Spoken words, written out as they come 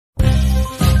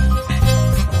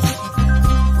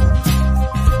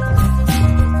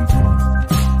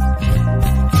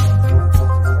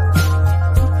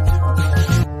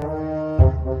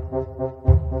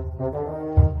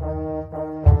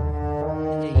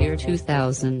year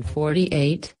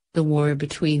 2048, the war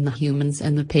between the humans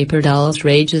and the Paperdolls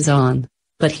rages on,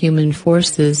 but human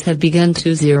forces have begun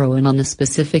to zero in on a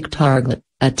specific target,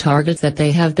 a target that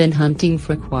they have been hunting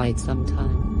for quite some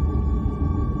time.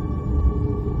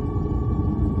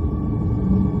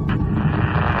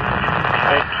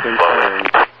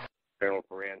 Colonel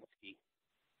Paransky.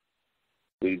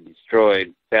 We've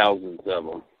destroyed thousands of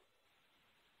them.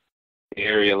 The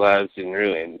area lies in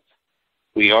ruins.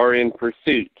 We are in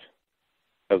pursuit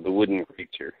of the wooden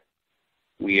creature.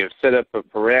 We have set up a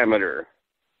parameter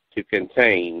to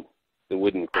contain the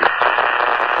wooden creature.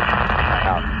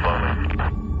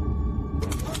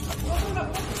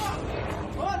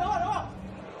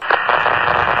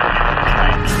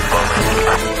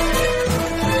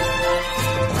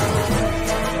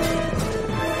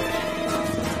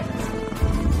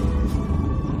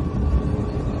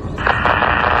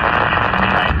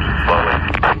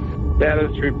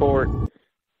 Status report.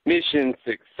 Mission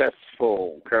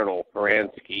successful, Colonel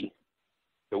Paransky.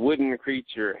 The wooden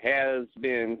creature has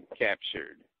been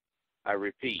captured. I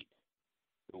repeat,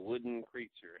 the wooden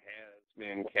creature has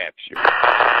been captured.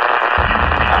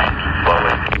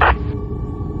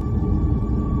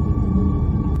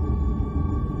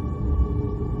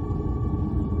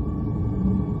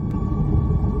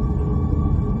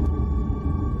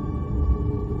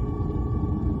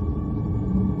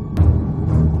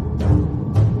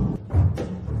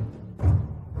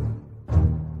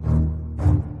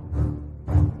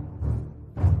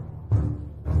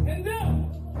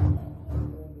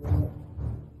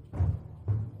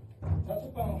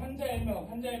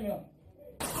 한자이면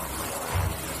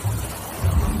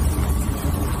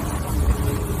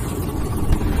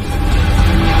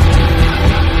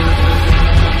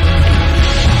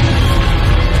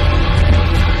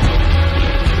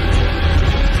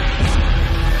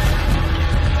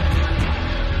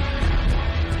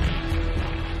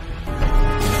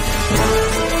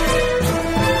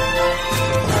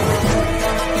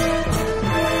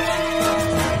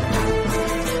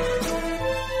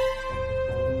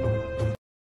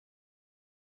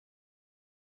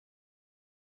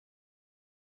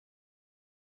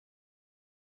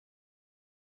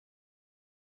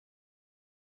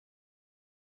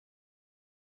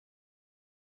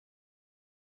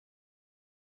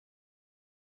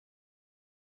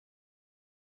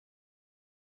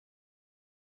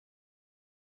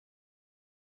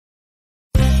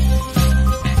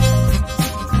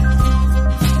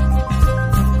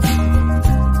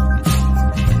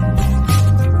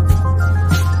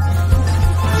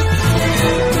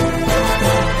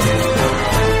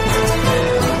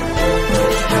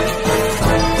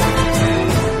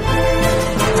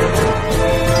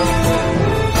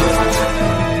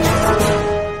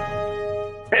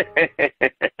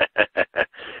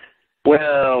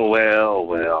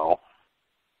Well.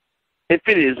 If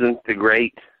it isn't the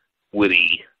great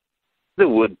Woody, the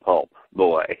WOODPULP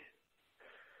boy.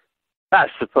 I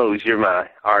suppose you're my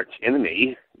arch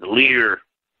enemy, the leader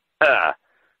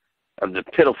of the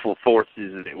pitiful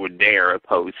forces that would dare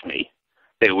oppose me,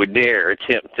 that would dare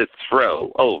attempt to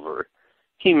throw over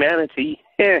humanity.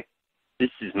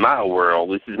 This is my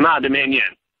world. This is my dominion.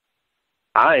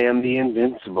 I am the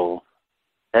invincible,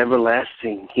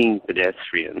 everlasting King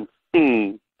Pedestrian.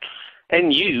 And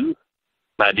you,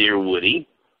 my dear Woody,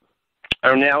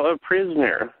 are now a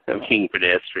prisoner of King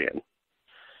Pedestrian.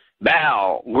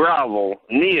 Bow, grovel,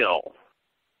 kneel.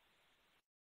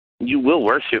 You will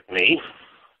worship me.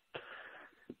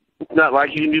 It's not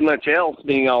like you can do much else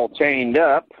being all chained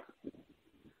up.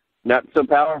 Not so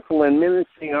powerful and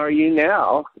menacing are you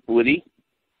now, Woody?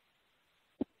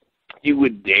 You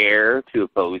would dare to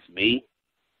oppose me,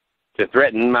 to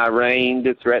threaten my reign,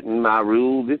 to threaten my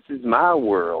rule. This is my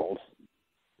world.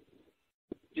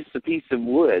 Just a piece of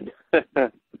wood,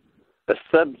 a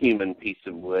subhuman piece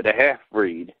of wood, a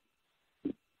half-breed.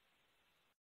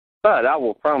 But I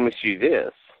will promise you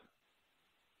this.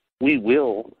 We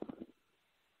will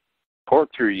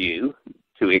torture you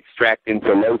to extract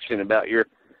information about your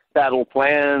battle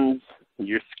plans,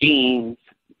 your schemes,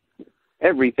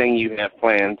 everything you have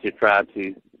planned to try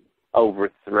to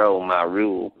overthrow my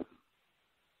rule.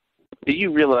 Do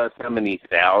you realize how many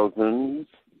thousands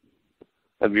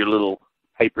of your little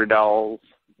Paperdolls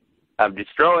I've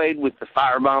destroyed with the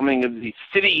firebombing of these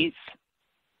cities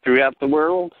throughout the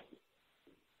world?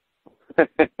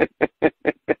 And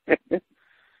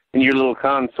your little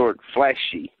consort,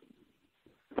 Flashy.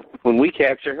 When we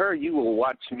capture her, you will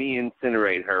watch me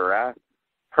incinerate her. I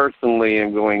personally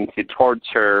am going to torch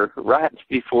her right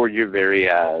before your very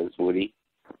eyes, Woody.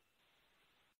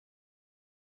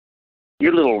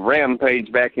 Your little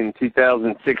rampage back in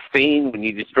 2016 when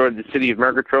you destroyed the city of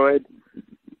Murgatroyd,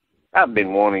 I've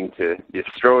been wanting to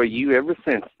destroy you ever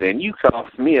since then. You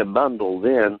cost me a bundle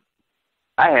then.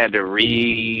 I had to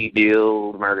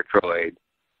rebuild Murgatroyd,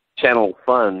 channel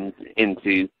funds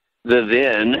into the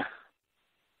then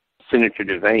Senator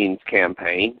Devane's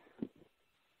campaign.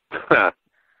 That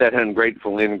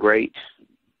ungrateful ingrate.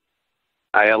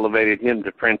 I elevated him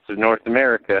to Prince of North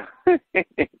America.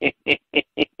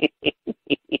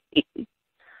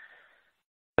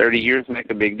 30 years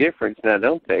make a big difference now,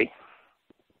 don't they?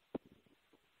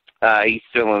 He's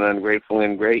still an ungrateful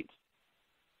ingrate.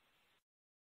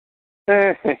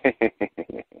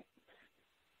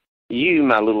 You,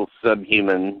 my little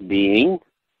subhuman being,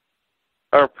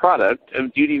 are a product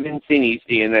of Judy Vincini's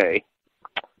DNA.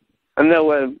 I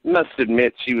know I must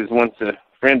admit she was once a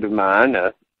friend of mine.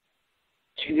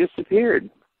 She disappeared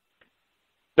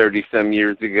 30-some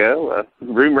years ago.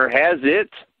 Rumor has it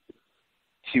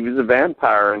she was a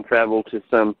vampire and traveled to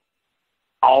some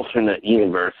alternate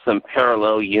universe, some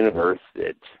parallel universe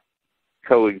that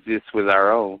coexists with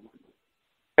our own.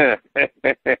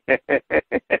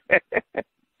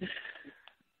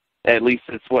 At least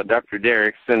that's what Dr.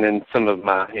 Derrickson and some of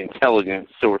my intelligence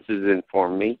sources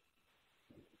inform me.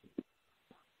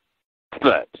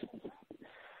 But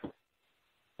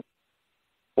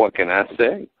what can I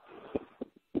say?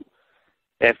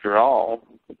 After all,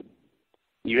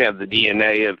 you have the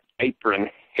DNA of Apron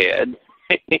Head.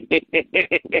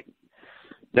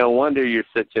 No wonder you're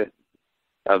such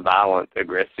a violent,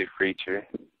 aggressive creature,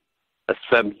 a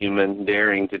subhuman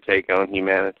daring to take on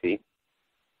humanity.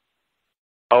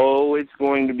 Oh, it's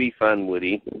going to be fun,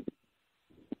 Woody.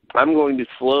 I'm going to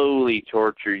slowly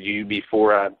torture you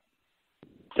before I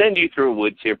send you through a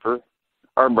wood chipper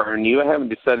or burn you. I haven't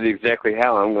decided exactly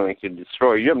how I'm going to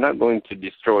destroy you. I'm not going to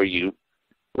destroy you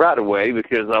right away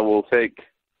because I will take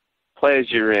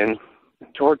pleasure in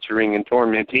torturing and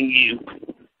tormenting you.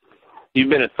 You've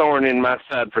been a thorn in my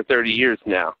side for 30 years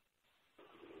now.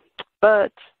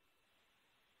 But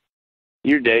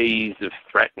your days of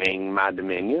threatening my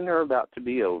dominion are about to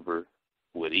be over,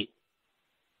 Woody.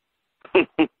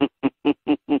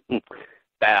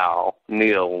 Bow,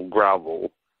 kneel,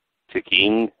 grovel to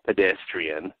King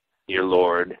Pedestrian, your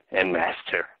lord and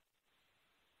master.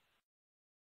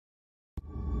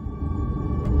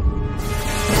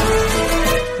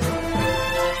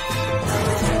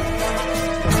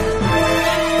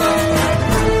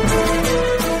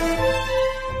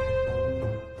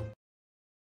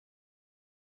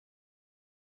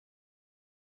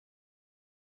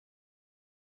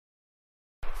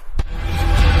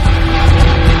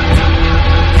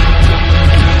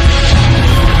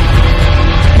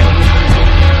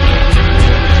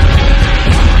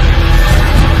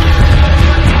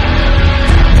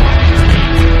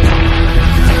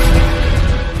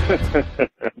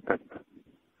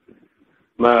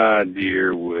 My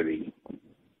dear Woody,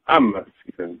 I must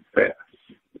confess,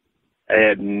 I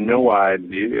had no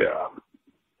idea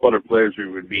what a pleasure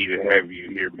it would be to have you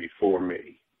here before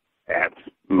me at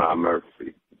my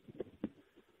mercy.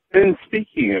 And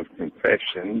speaking of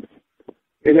confessions,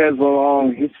 it has a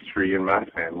long history in my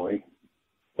family.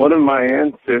 One of my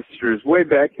ancestors, way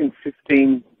back in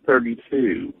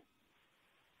 1532,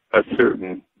 a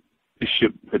certain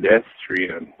Bishop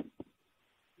Pedestrian,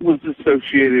 was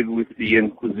associated with the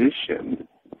Inquisition.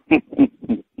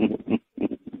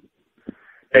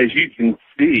 As you can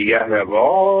see, I have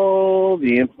all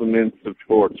the implements of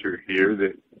torture here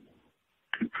that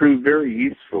could prove very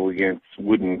useful against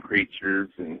wooden creatures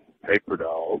and paper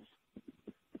dolls.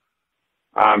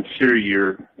 I'm sure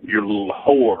your little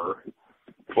whore,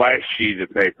 Flashy the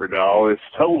Paper Doll, has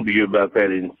told you about that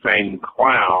insane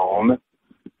clown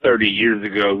 30 years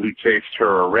ago who chased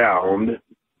her around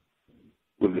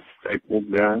with a staple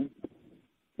gun,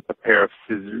 a pair of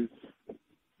scissors,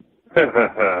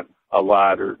 a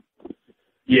lighter.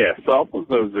 Yes, all of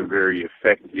those are very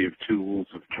effective tools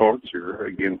of torture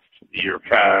against your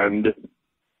kind.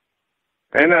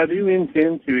 And I do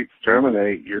intend to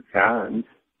exterminate your kind.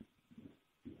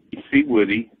 You see,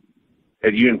 Woody,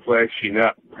 had you and Flashy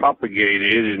not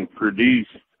propagated and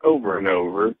produced over and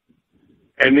over,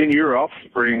 and then your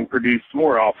offspring produced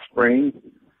more offspring,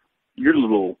 your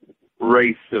little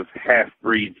race of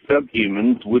half-breed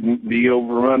subhumans wouldn't be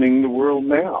overrunning the world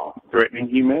now, threatening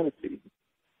humanity.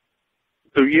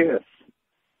 So yes,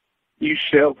 you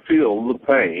shall feel the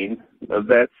pain of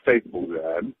that staple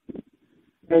gun,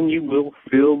 and you will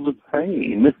feel the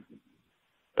pain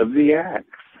of the axe,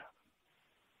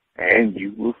 and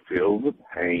you will feel the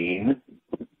pain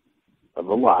of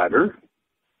a lighter.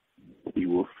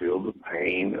 You will feel the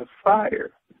pain of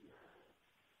fire.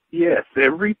 Yes,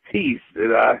 every piece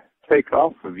that I take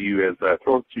off of you as I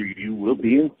torture you will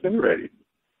be incinerated.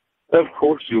 Of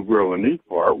course, you'll grow a new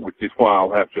part, which is why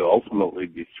I'll have to ultimately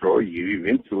destroy you.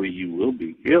 Eventually, you will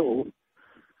be killed.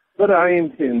 But I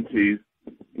intend to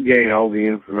gain all the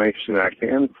information I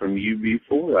can from you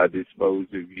before I dispose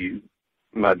of you,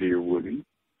 my dear Woody.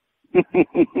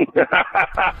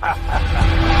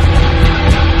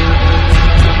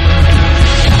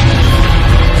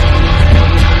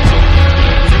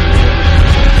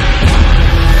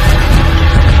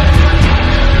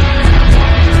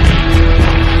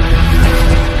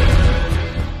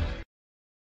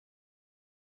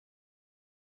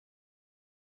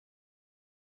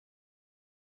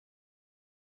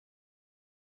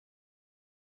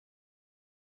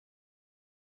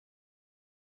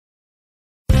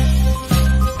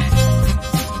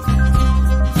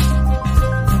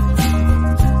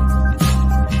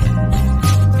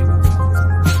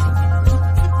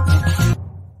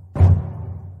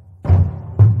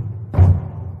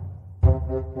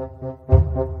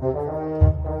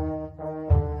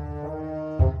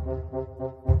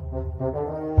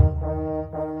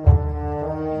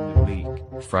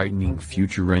 Frightening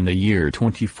future in the year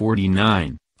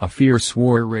 2049, a fierce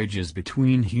war rages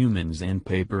between humans and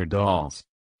Paperdolls.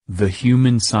 The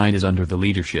human side is under the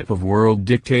leadership of world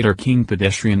dictator King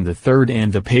Pedestrian III,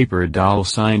 and the Paperdoll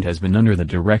side has been under the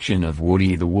direction of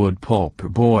Woody the WOODPULP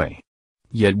boy.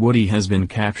 Yet Woody has been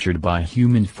captured by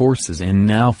human forces and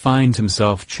now finds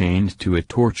himself chained to a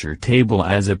torture table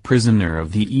as a prisoner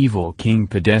of the evil King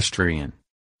Pedestrian.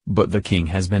 But the king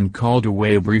has been called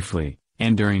away briefly,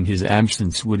 and during his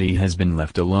absence Woody has been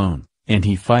left alone, and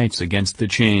he fights against the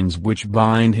chains which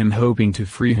bind him, hoping to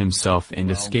free himself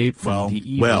and escape from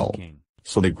the evil king.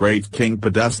 So the great King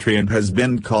Pedestrian has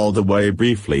been called away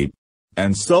briefly.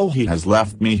 And so he has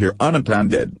left me here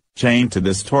unattended, chained to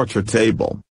this torture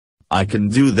table. I can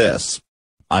do this.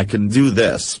 I can do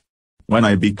this. When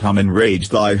I become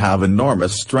enraged I have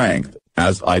enormous strength,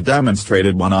 as I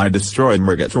demonstrated when I destroyed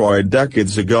Murgatroyd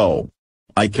decades ago.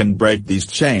 I can break these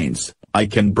chains. I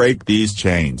can break these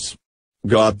chains.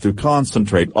 Got to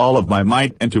concentrate all of my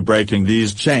might into breaking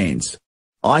these chains.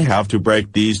 I have to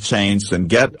break these chains and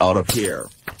get out of here.